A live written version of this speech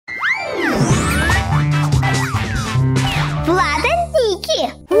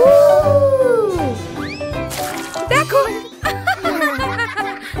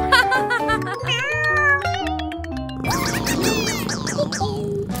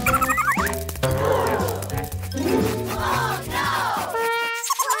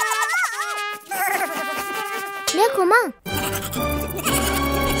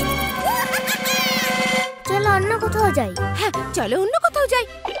চলো অন্য কোথাও যাই।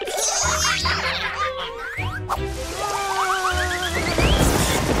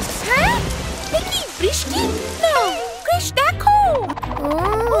 হ্যাঁ, কি বৃষ্টি? না কৃষ, দেখো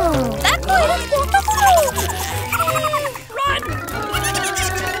দেখো এরা কতগুলো।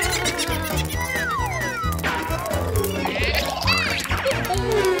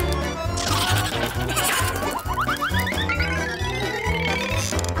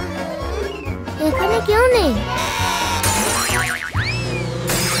 এখানে কেউ নেই।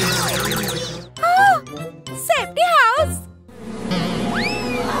 Safety house.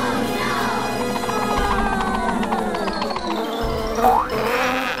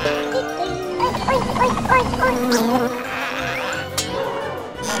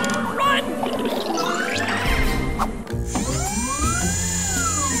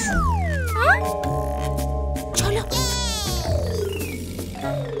 চলো।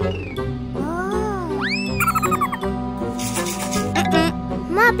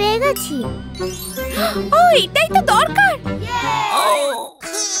 মা পেয়ে গেছি। ও এটাই তো দরকার।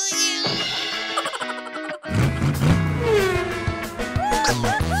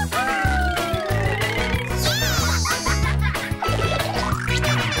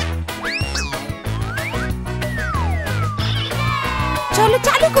 চলো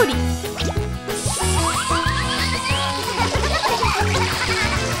চালু করি।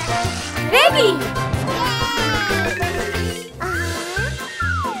 রেডি।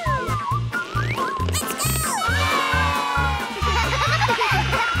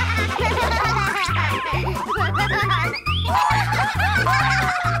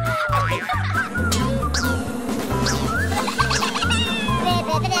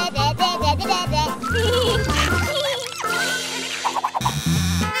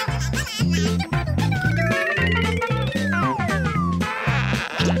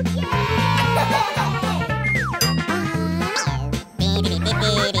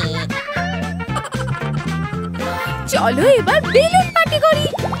 চলো এবার বেলুন পার্টি করি।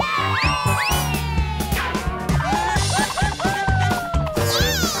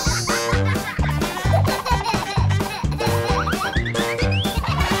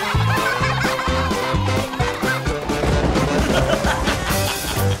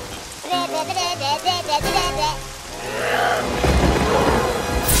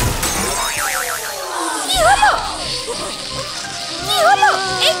 কি হলো? কি হলো?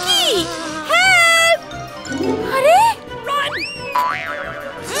 এ কি? হেল্প! আরে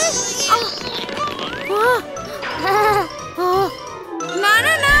না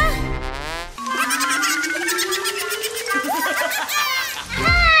না না,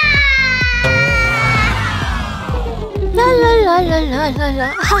 লা লা লা লা লা লা লা।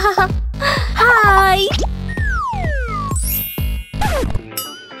 হাই।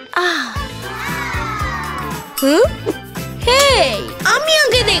 হেই, আমি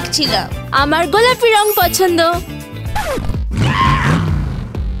আগে দেখছিলাম। আমার গোলাপি রং পছন্দ।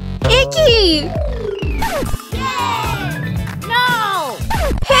 এ কি?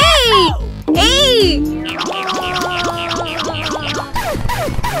 হেই, এই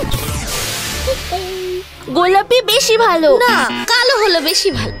গোলাপি বেশি ভালো। না, কালো হলো বেশি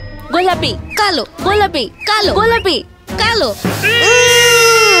ভালো। গোলাপি কালো, গোলাপি কালো, গোলাপি কালো।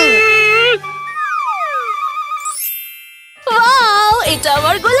 ওয়াও, এটা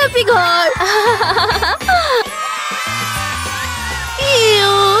আমার গোলাপি ঘর।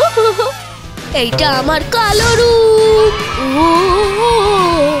 ইউ, এইটা আমার কালো রুম।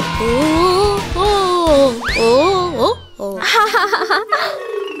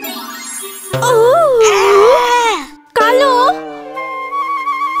 কালো।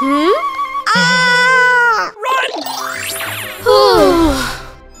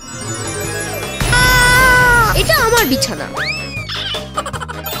 এটা আমার বিছানা।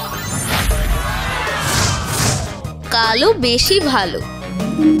 কালো বেশি ভালো।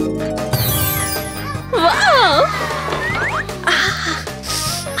 ওয়াও,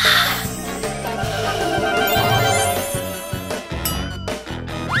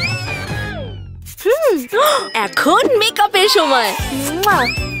 এখন মেকআপের সময়।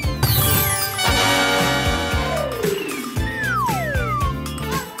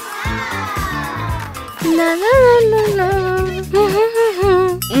 না না না না।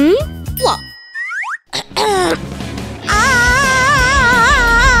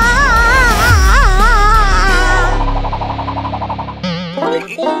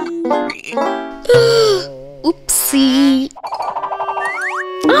 উপসি।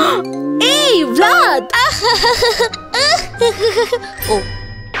 এই ব্লাড। ও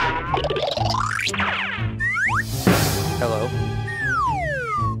হ্যালো,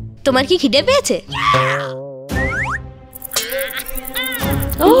 তোমার কি খিদে পেয়েছে?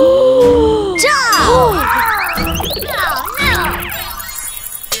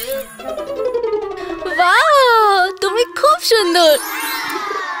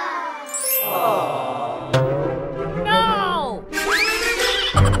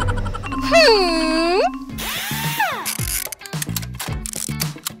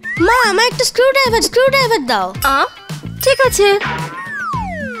 মা আমার একটা স্ক্রুড্রাইভার দাও। ঠিক আছে।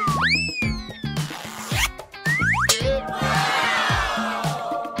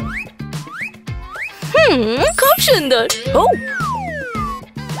 খুব সুন্দর। ও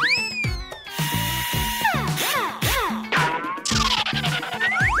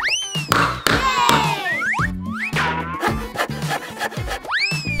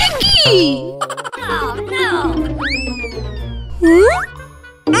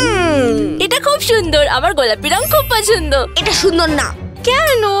এটা খুব সুন্দর, আমার গোলাপি রং খুব পছন্দ। এটা সুন্দর না।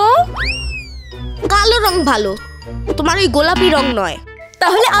 কেন? কালো রং ভালো, তোমার ওই গোলাপি রং নয়।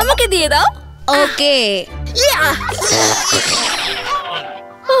 তাহলে আমাকে দিয়ে দাও। ওকে।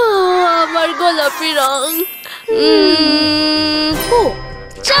 আমার গোলাপি রং।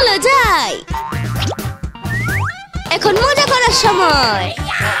 চলো যাই, এখন মজা করার সময়।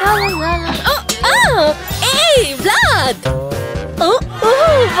 এই ব্লাড।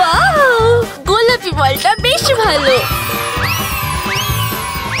 গোলাপি বলটা বেশ ভালো।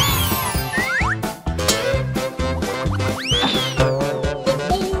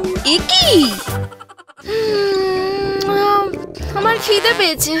 এ কি? আমার খিদে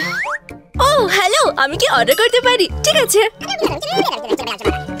পেয়েছে। ও হ্যালো, আমি কি অর্ডার করতে পারি? ঠিক আছে,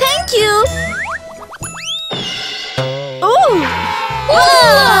 থ্যাংক ইউ। ও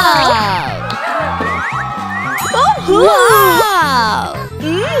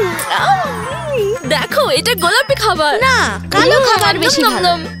দেখো, এটা গোলাপি খাবার না, কালো খাবার বেশি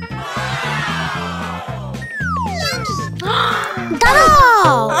ভালো।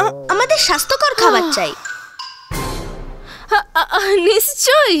 দাঁড়াও, আমাদের স্বাস্থ্যকর খাবার চাই।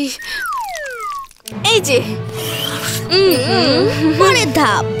 নিশ্চয়ই। এই যে পরের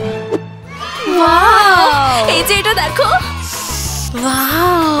ধাপ। এই যে এটা দেখো।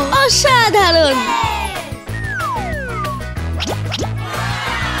 অসাধারণ।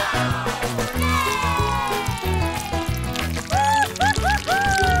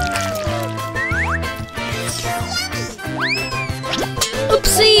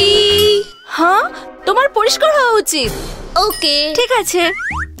 উপসি। হ্যাঁ, তোমার পরিষ্কার হওয়া উচিত। ওকে, ঠিক আছে।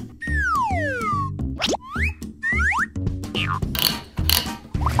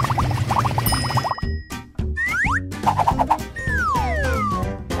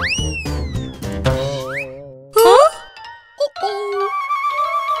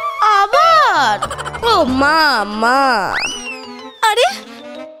 আবার? ও মা, আরে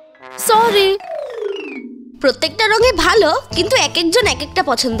সরি। প্রত্যেকটা রঙই ভালো, কিন্তু এক একজন এক একটা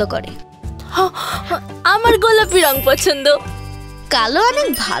পছন্দ করে। আমার গোলাপি রং পছন্দ। কালো অনেক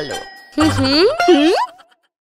ভালো।